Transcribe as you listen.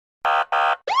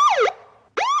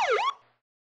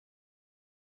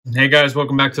Hey guys,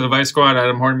 welcome back to the Vise Squad.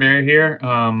 Adam Hornberry here.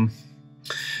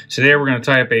 Today we're going to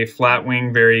tie up a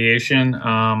Flatwing variation.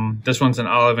 This one's an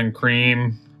olive and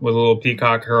cream with a little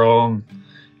Peacock herl and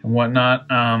whatnot.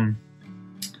 But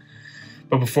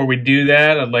before we do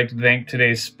that, I'd like to thank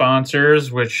today's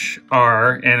sponsors, which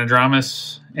are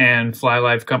Anadromous and Fly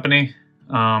Life Company.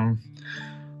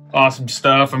 Awesome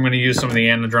stuff. I'm going to use some of the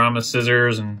Anadromous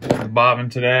scissors and bobbin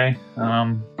today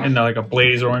in like a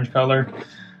blaze orange color.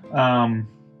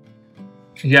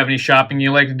 If you have any shopping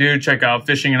you like to do, check out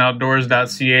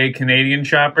fishingandoutdoors.ca Canadian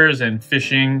shoppers and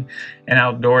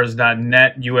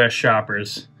fishingandoutdoors.net US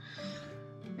shoppers.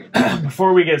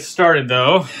 Before we get started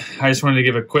though, I just wanted to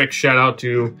give a quick shout out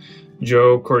to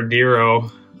Joe Cordero,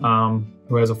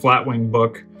 who has a Flatwing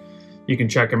book. You can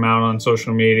check him out on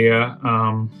social media.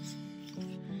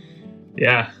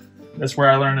 Yeah, that's where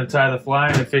I learned to tie the fly,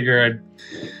 and I figure I'd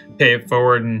pay it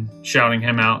forward and shouting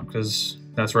him out because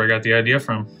that's where I got the idea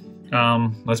from.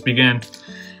 Let's begin.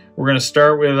 We're going to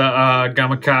start with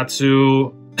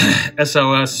Gamakatsu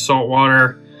SLS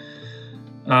saltwater,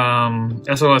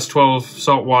 SLS 12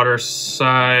 saltwater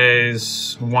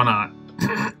size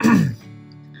 1/0.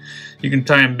 You can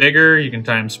tie him bigger, you can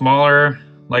tie him smaller.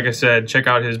 Like I said, check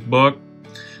out his book.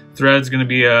 Thread's going to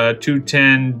be a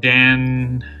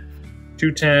 210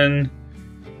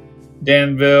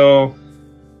 Danville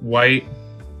white,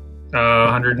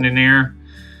 100 denier.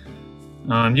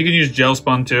 You can use gel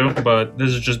spun too, but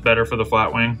this is just better for the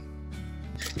Flatwing.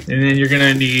 And then you're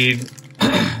gonna need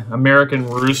American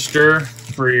Rooster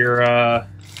for your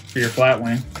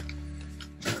Flatwing.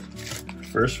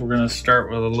 First, we're gonna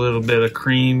start with a little bit of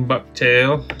cream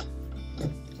bucktail.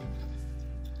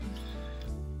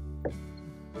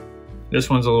 This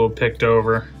one's a little picked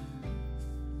over,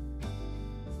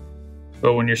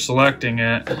 but when you're selecting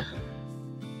it,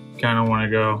 you kind of want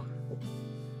to go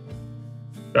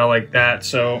about like that,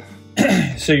 so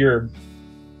your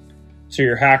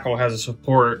hackle has a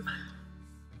support.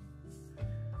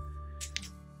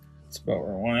 That's about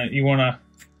where I want it. You want to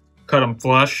cut them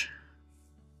flush.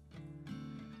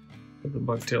 Put the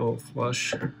bucktail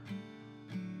flush.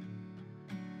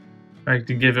 I like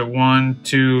to give it 1,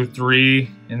 2, 3,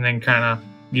 and then kind of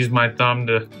use my thumb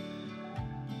to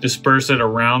disperse it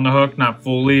around the hook, not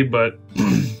fully, but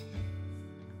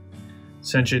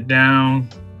cinch it down,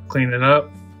 clean it up.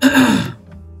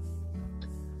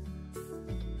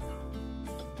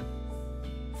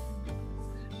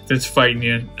 If it's fighting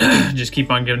you, just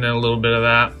keep on giving it a little bit of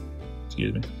that.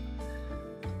 Excuse me.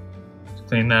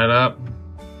 Clean that up.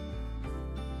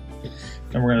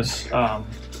 Then we're gonna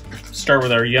start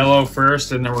with our yellow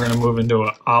first, and then we're gonna move into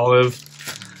an olive.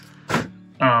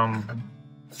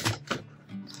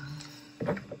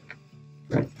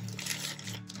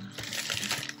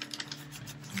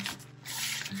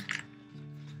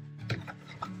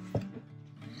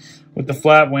 With the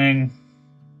Flatwing,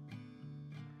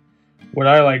 what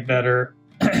I like better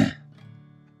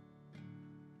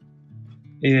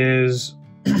is,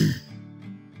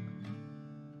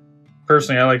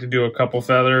 personally, I like to do a couple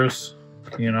feathers,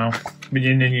 you know,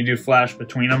 and then you do flash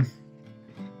between them.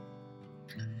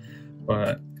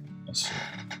 But let's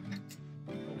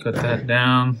cut that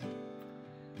down.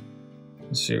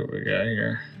 Let's see what we got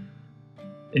here.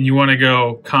 And you want to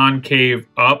go concave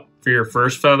up for your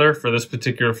first feather for this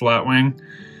particular Flatwing,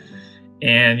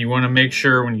 and you want to make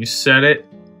sure when you set it,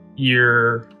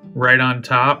 you're right on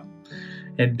top,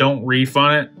 and don't reef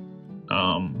on it.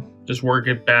 Just work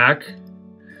it back.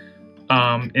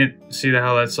 See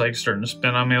how that's like starting to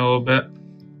spin on me a little bit.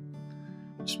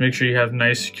 Just make sure you have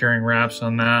nice securing wraps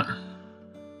on that.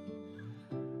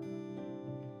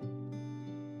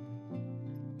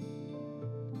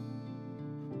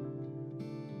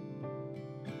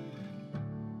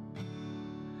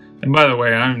 And by the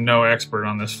way, I'm no expert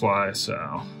on this fly,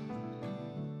 so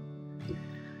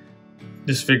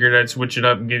just figured I'd switch it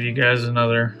up and give you guys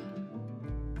another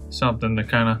something to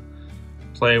kind of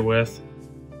play with.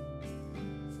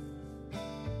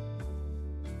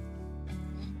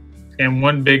 And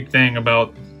one big thing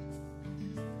about,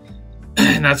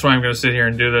 and that's why I'm going to sit here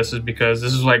and do this, is because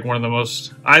this is like one of the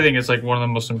most, I think it's like one of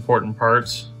the most important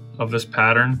parts of this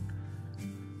pattern.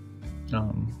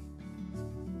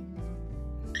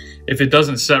 If it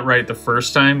doesn't set right the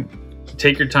first time,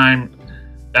 take your time,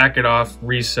 back it off,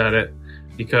 reset it,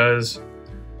 because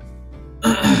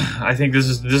I think this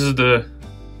is the,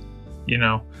 you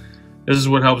know, this is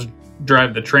what helps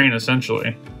drive the train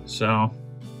essentially. So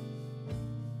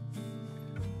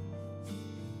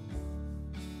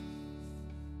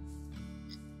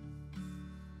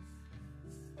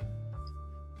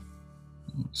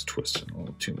it's twisting a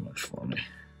little too much for me.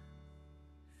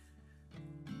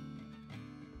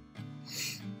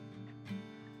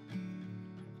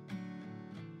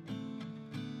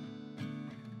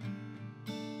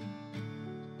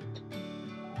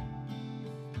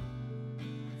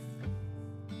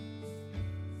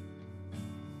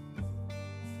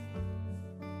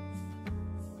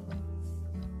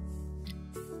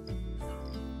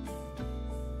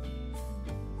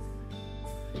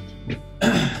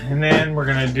 And then we're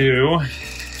gonna do a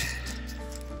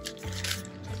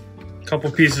couple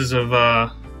pieces of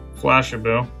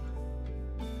Flashaboo.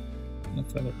 The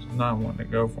feather's not wanting to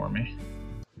go for me.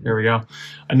 There we go.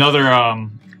 Another,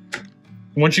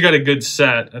 once you got a good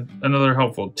set, another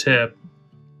helpful tip,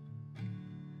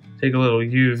 take a little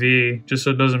UV just so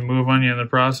it doesn't move on you in the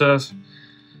process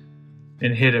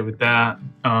and hit it with that.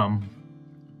 I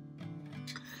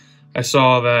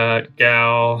saw that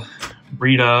gal,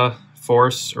 Brita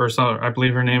Force or something, I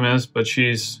believe her name is, but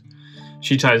she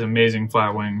ties amazing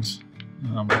flatwings.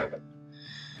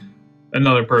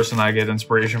 Another person I get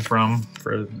inspiration from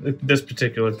for this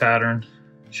particular pattern.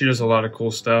 She does a lot of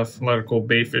cool stuff, a lot of cool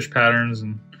baitfish patterns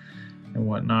and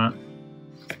whatnot.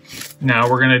 Now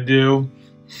we're gonna do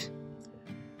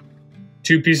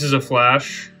 2 pieces of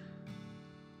flash.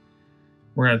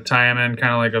 We're gonna tie them in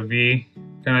kind of like a V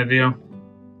kind of deal.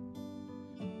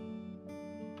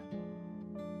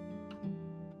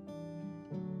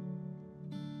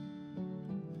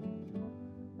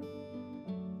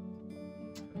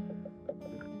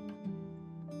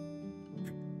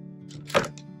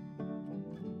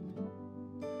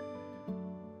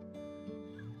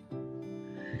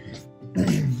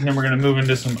 Then we're going to move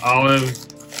into some olive,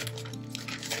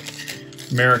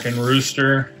 American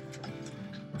rooster.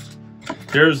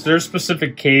 There's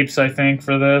specific capes, I think,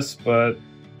 for this, but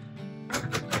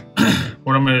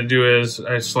what I'm going to do is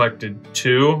I selected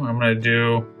 2. I'm going to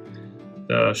do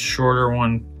the shorter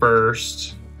one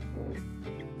first.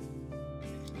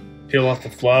 Peel off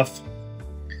the fluff.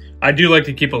 I do like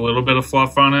to keep a little bit of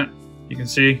fluff on it, you can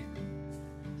see.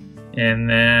 And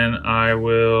then I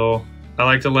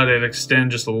like to let it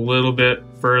extend just a little bit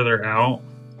further out.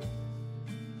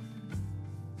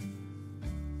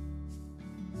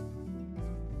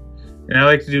 And I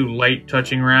like to do light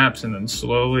touching wraps and then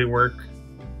slowly work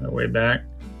my way back.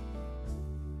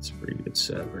 It's a pretty good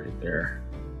set right there.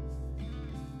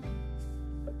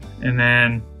 And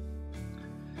then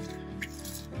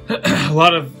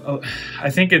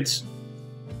I think it's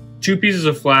 2 pieces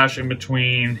of flash in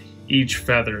between each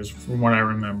feathers from what I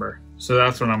remember. So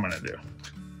that's what I'm gonna do.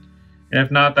 And if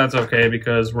not, that's okay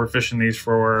because we're fishing these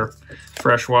for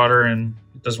freshwater and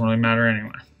it doesn't really matter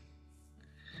anyway.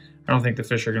 I don't think the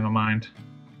fish are gonna mind.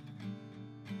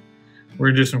 We're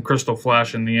gonna do some crystal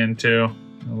flash in the end too.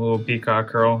 A little peacock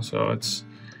curl, so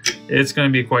it's gonna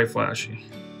be quite flashy.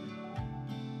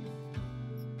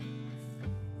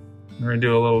 We're gonna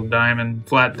do a little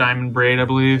flat diamond braid, I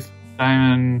believe.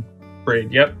 Diamond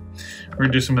braid, yep. We're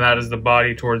gonna do some of that as the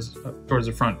body towards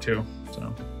the front too.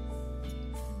 So,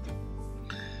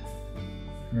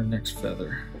 our next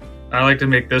feather. I like to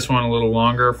make this one a little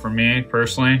longer for me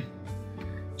personally.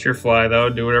 It's your fly though,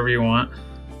 do whatever you want.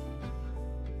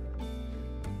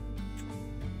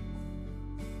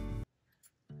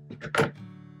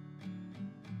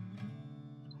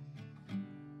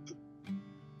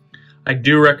 I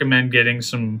do recommend getting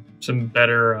some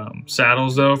better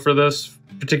saddles though for this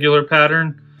particular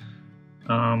pattern.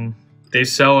 They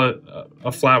sell a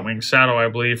Flatwing saddle, I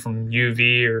believe, from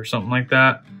UV or something like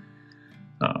that.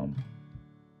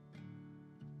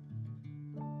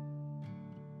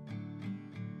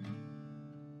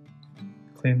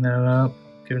 Clean that up,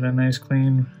 give it a nice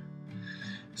clean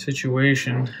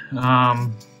situation.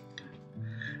 I'm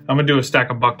gonna do a stack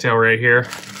of bucktail right here.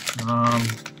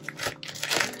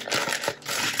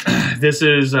 This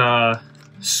is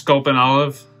Sculpin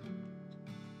olive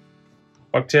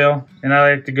bucktail, and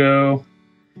I like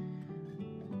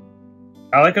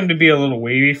them to be a little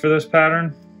wavy for this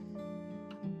pattern,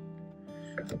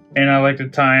 and I like to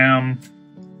tie them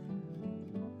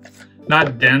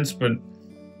not dense but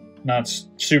not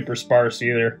super sparse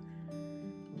either,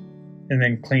 and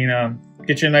then clean up,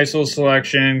 get you a nice little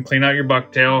selection, clean out your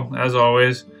bucktail as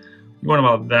always. You want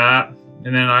about that,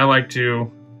 and then I like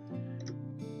to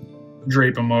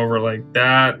drape them over like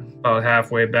that, about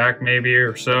halfway back maybe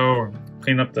or so, or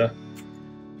clean up the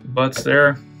butts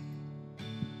there.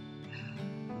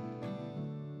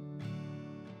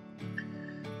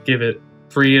 Give it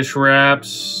 3-ish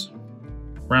wraps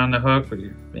around the hook with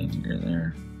your finger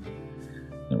there.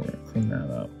 Then we're gonna clean that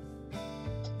up.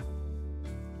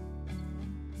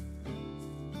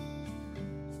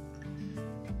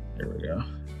 There we go.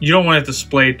 You don't want it to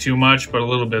splay too much, but a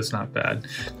little bit's not bad.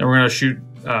 Then we're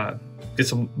gonna get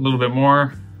some little bit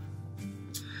more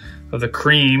of the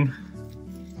cream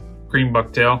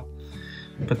bucktail.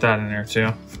 Put that in there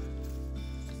too.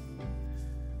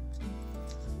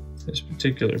 This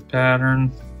particular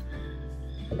pattern.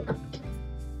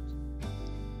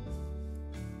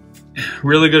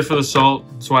 Really good for the salt.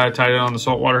 That's why I tied it on the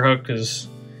saltwater hook, because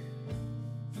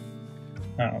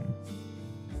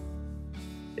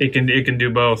it can do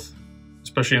both,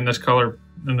 especially in this color.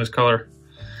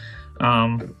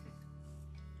 A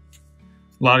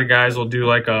lot of guys will do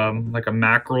like a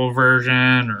mackerel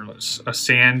version or a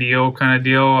sand eel kind of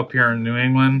deal up here in New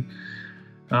England.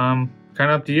 Kind of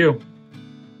up to you.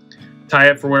 Tie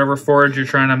it for whatever forage you're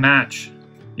trying to match.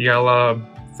 You got a lot of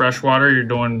freshwater, you're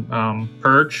doing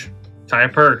perch, tie a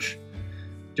perch.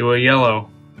 Do a yellow.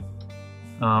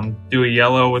 Do a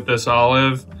yellow with this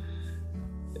olive,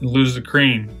 and lose the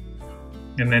cream.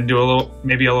 And then do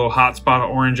maybe a little hot spot of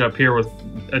orange up here with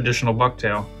additional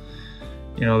bucktail.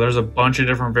 You know, there's a bunch of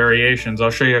different variations.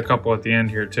 I'll show you a couple at the end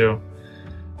here too.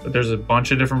 But there's a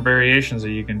bunch of different variations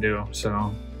that you can do.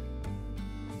 So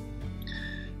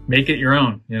make it your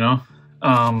own, you know.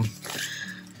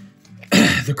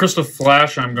 The crystal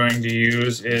flash I'm going to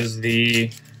use is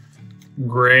the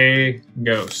Gray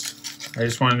Ghost. I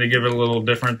just wanted to give it a little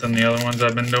different than the other ones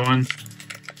I've been doing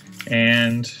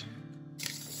and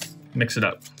mix it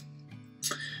up.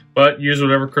 But use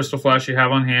whatever crystal flash you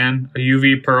have on hand. A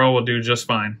UV pearl will do just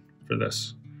fine for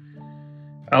this.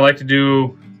 I like to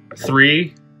do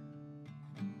three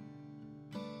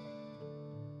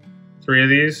of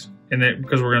these, and then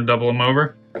because we're going to double them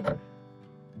over.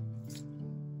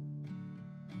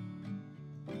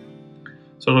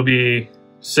 So it'll be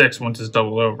 6 once it's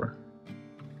doubled over.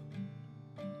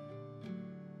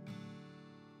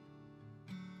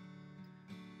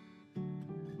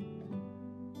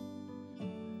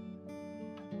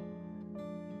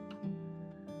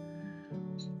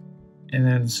 And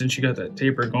then since you got that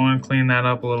taper going, clean that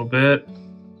up a little bit.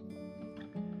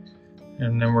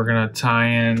 And then we're gonna tie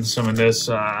in some of this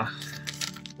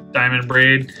diamond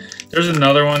braid. There's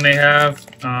another one they have.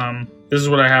 This is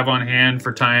what I have on hand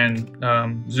for tying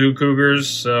zoo cougars.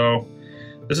 So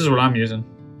this is what I'm using,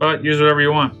 but use whatever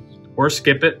you want or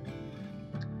skip it.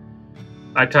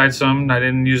 I tied some, I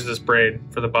didn't use this braid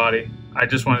for the body. I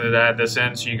just wanted to add this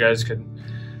in so you guys could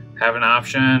have an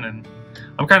option, and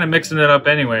I'm kind of mixing it up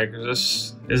anyway because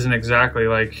this isn't exactly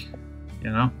like, you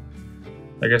know,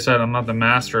 like I said, I'm not the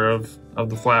master of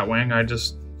the Flatwing. I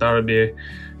just thought it'd be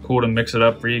cool to mix it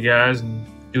up for you guys and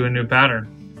do a new pattern.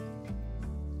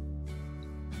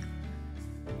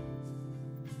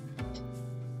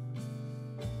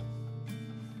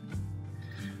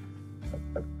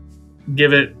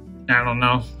 Give it, I don't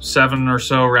know, 7 or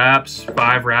so wraps,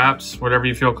 5 wraps, whatever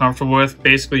you feel comfortable with.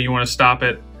 Basically, you want to stop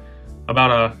it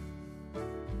about a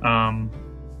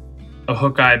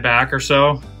hook eye back or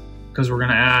so, because we're going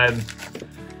to add,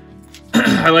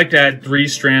 I like to add 3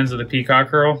 strands of the Peacock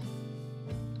herl.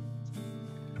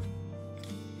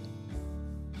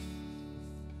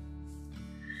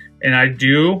 And I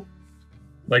do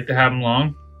like to have them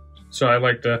long, so I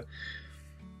like to,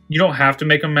 you don't have to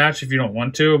make them match if you don't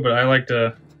want to, but I like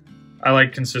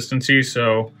consistency,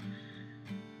 so,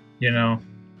 you know,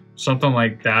 something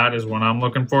like that is what I'm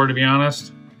looking for, to be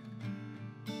honest.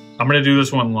 I'm gonna do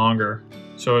this one longer,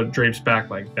 so it drapes back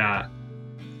like that.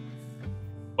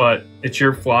 But it's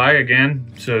your fly,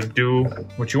 again, so do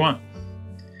what you want.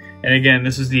 And again,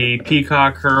 this is the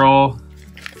Peacock herl.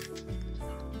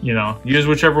 You know, use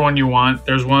whichever one you want.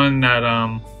 There's one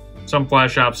that some fly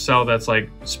shops sell that's like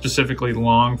specifically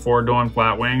long for doing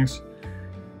flatwings,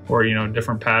 or, you know,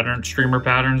 different patterns, streamer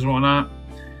patterns and whatnot.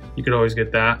 You could always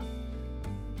get that.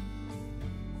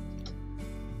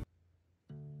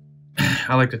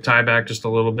 I like to tie back just a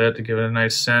little bit to give it a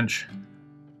nice cinch.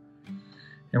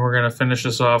 And we're gonna finish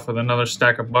this off with another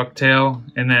stack of bucktail,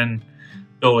 and then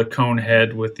build a cone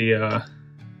head with the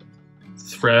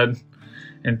thread,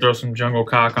 and throw some jungle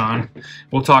cock on.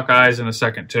 We'll talk eyes in a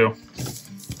second too.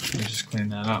 Let me just clean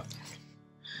that up.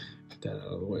 Get that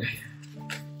out of the way.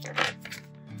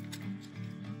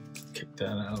 Kick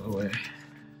that out of the way.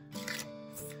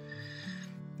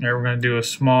 Now we're gonna do a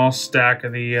small stack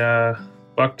of the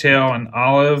bucktail and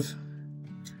olive.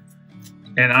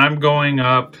 And I'm going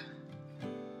up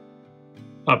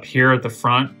here at the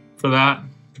front for that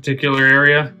particular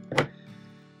area.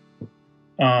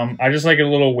 I just like it a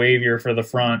little wavier for the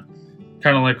front,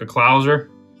 kind of like a clouser.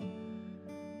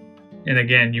 And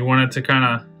again, you want it to kind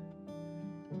of,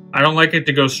 I don't like it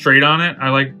to go straight on it. I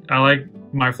like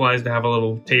my flies to have a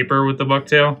little taper with the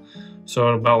bucktail, so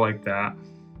about like that.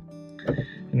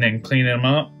 And then clean them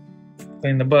up,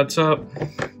 clean the butts up,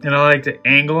 and I like to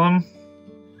angle them.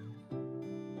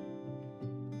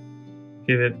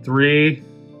 Give it 3.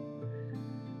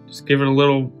 Just give it a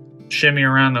little shimmy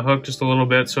around the hook just a little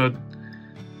bit so it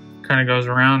kind of goes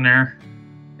around there,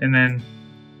 and then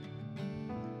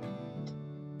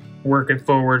work it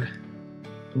forward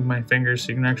with my fingers so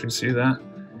you can actually see that.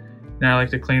 Now I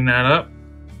like to clean that up,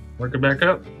 work it back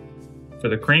up for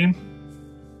the cream.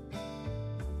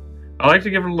 I like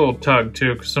to give it a little tug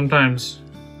too, because sometimes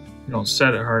you don't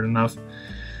set it hard enough,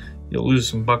 you'll lose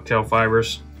some bucktail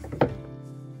fibers.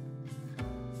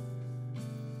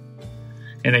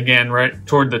 And again, right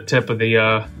toward the tip of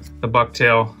the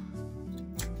bucktail,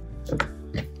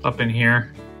 up in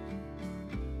here.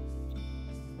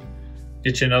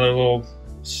 Get you another little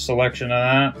selection of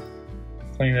that.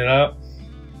 Clean it up.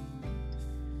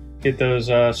 Get those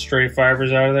stray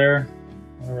fibers out of there,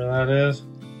 whatever that is.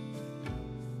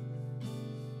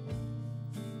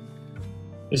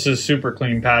 This is a super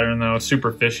clean pattern though,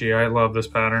 super fishy. I love this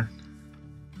pattern.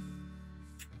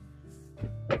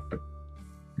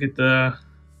 Get the,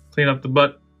 clean up the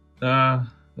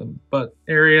butt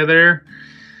area there.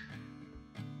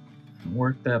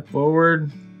 Work that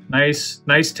forward. Nice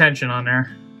tension on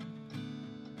there.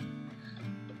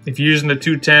 If you're using the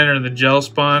 210 or the gel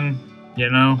spun, you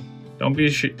know, don't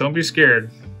be scared.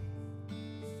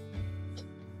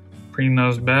 Preen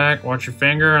those back. Watch your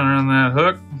finger around that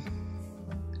hook.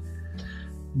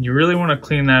 You really want to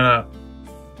clean that up.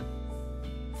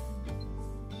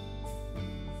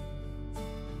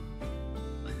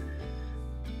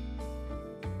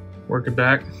 Work it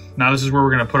back. Now this is where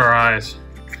we're going to put our eyes.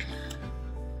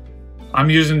 I'm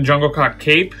using Jungle Cock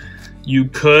Cape. You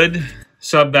could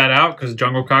sub that out because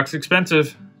Jungle Cock's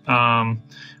expensive.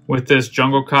 With this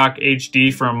Jungle Cock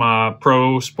HD from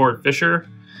Pro Sport Fisher,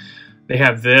 they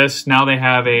have this. Now they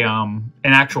have a an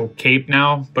actual cape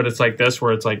now, but it's like this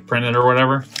where it's like printed or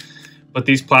whatever. But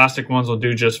these plastic ones will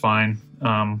do just fine.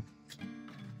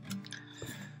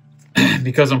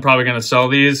 Because I'm probably going to sell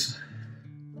these,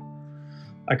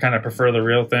 I kind of prefer the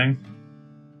real thing.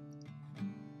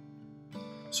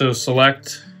 So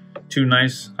select two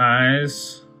nice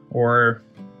eyes, or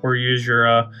use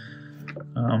your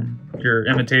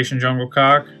imitation Jungle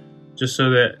Cock, just so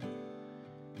that,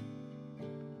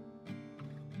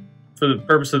 for the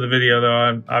purpose of the video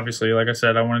though, obviously, like I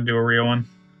said, I want to do a real one.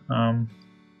 Hang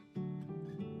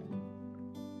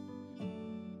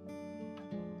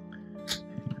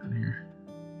on here.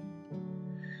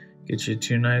 Get you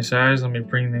two nice eyes. Let me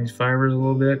bring these fibers a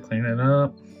little bit, clean it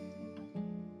up.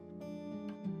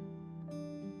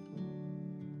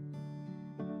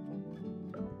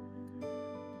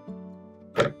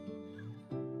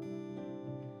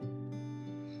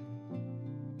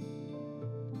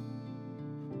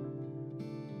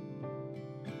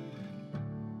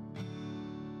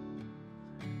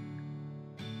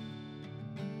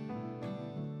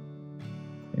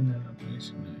 Clean that up nice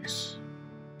and nice.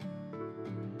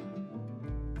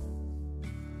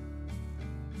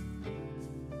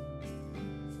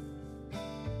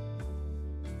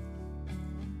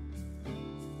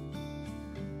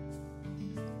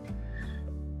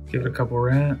 Give it a couple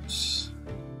wraps.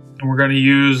 And we're going to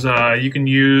use, you can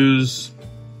use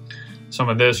some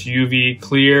of this UV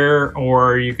clear,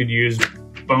 or you could use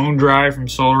Bone Dry from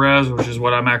Solres, which is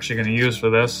what I'm actually going to use for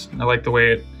this. I like the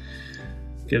way it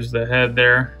gives the head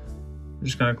there. I'm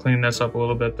just going to clean this up a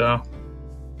little bit though.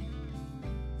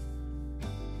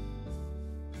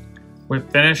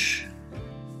 Whip finish.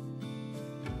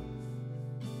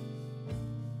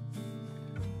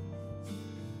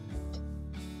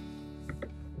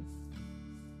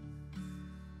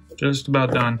 Just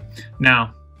about done.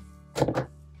 Now,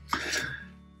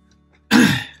 this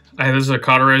is a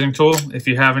cauterizing tool. If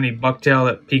you have any bucktail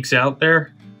that peeks out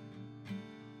there,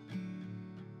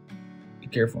 be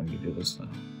careful when you do this though.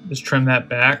 Just trim that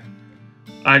back.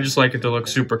 I just like it to look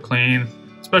super clean,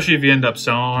 especially if you end up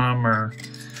selling them, or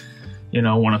you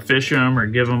know, want to fish them or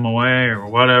give them away or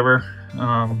whatever. You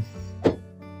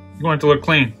want it to look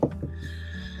clean.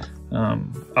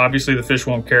 Obviously the fish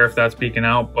won't care if that's peeking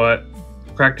out, but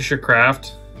practice your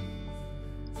craft.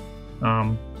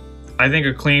 I think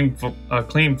a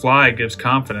clean fly gives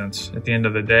confidence at the end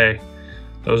of the day.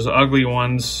 Those ugly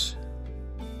ones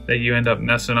that you end up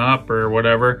messing up or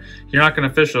whatever, you're not going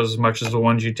to fish those as much as the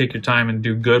ones you take your time and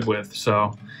do good with.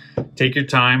 So take your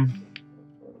time,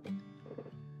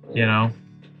 you know,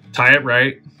 tie it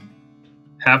right,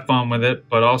 have fun with it,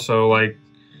 but also like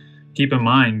keep in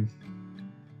mind,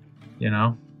 you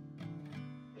know,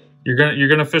 you're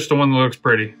gonna fish the one that looks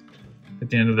pretty at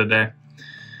the end of the day,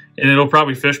 and it'll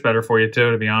probably fish better for you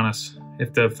too, to be honest.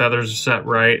 If the feathers are set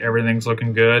right, everything's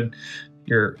looking good.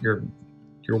 Your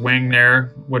wing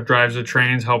there, what drives the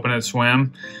train's helping it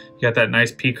swim. You got that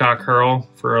nice Peacock herl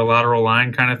for a lateral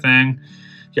line kind of thing.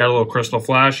 You got a little crystal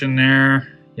flash in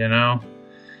there, you know.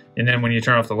 And then when you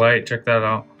turn off the light, check that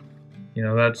out. You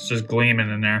know, that's just gleaming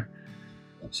in there.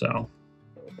 So,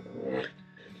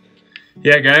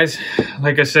 yeah, guys,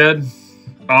 like I said,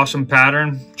 awesome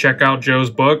pattern. Check out Joe's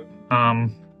book.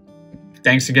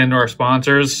 Thanks again to our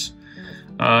sponsors.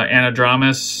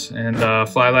 Anadromous and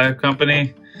Fly Lab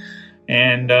Company.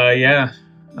 And yeah,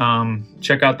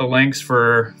 check out the links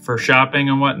for shopping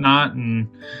and whatnot, and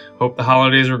hope the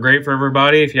holidays were great for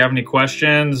everybody. If you have any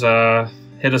questions,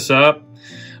 hit us up.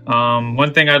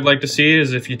 One thing I'd like to see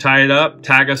is if you tie it up,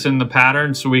 tag us in the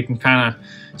pattern so we can kind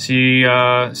of see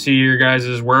your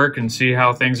guys' work and see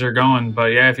how things are going. But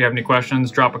yeah, if you have any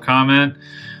questions, drop a comment.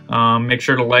 Make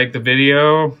sure to like the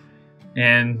video,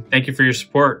 and thank you for your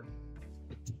support.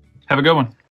 Have a good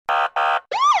one.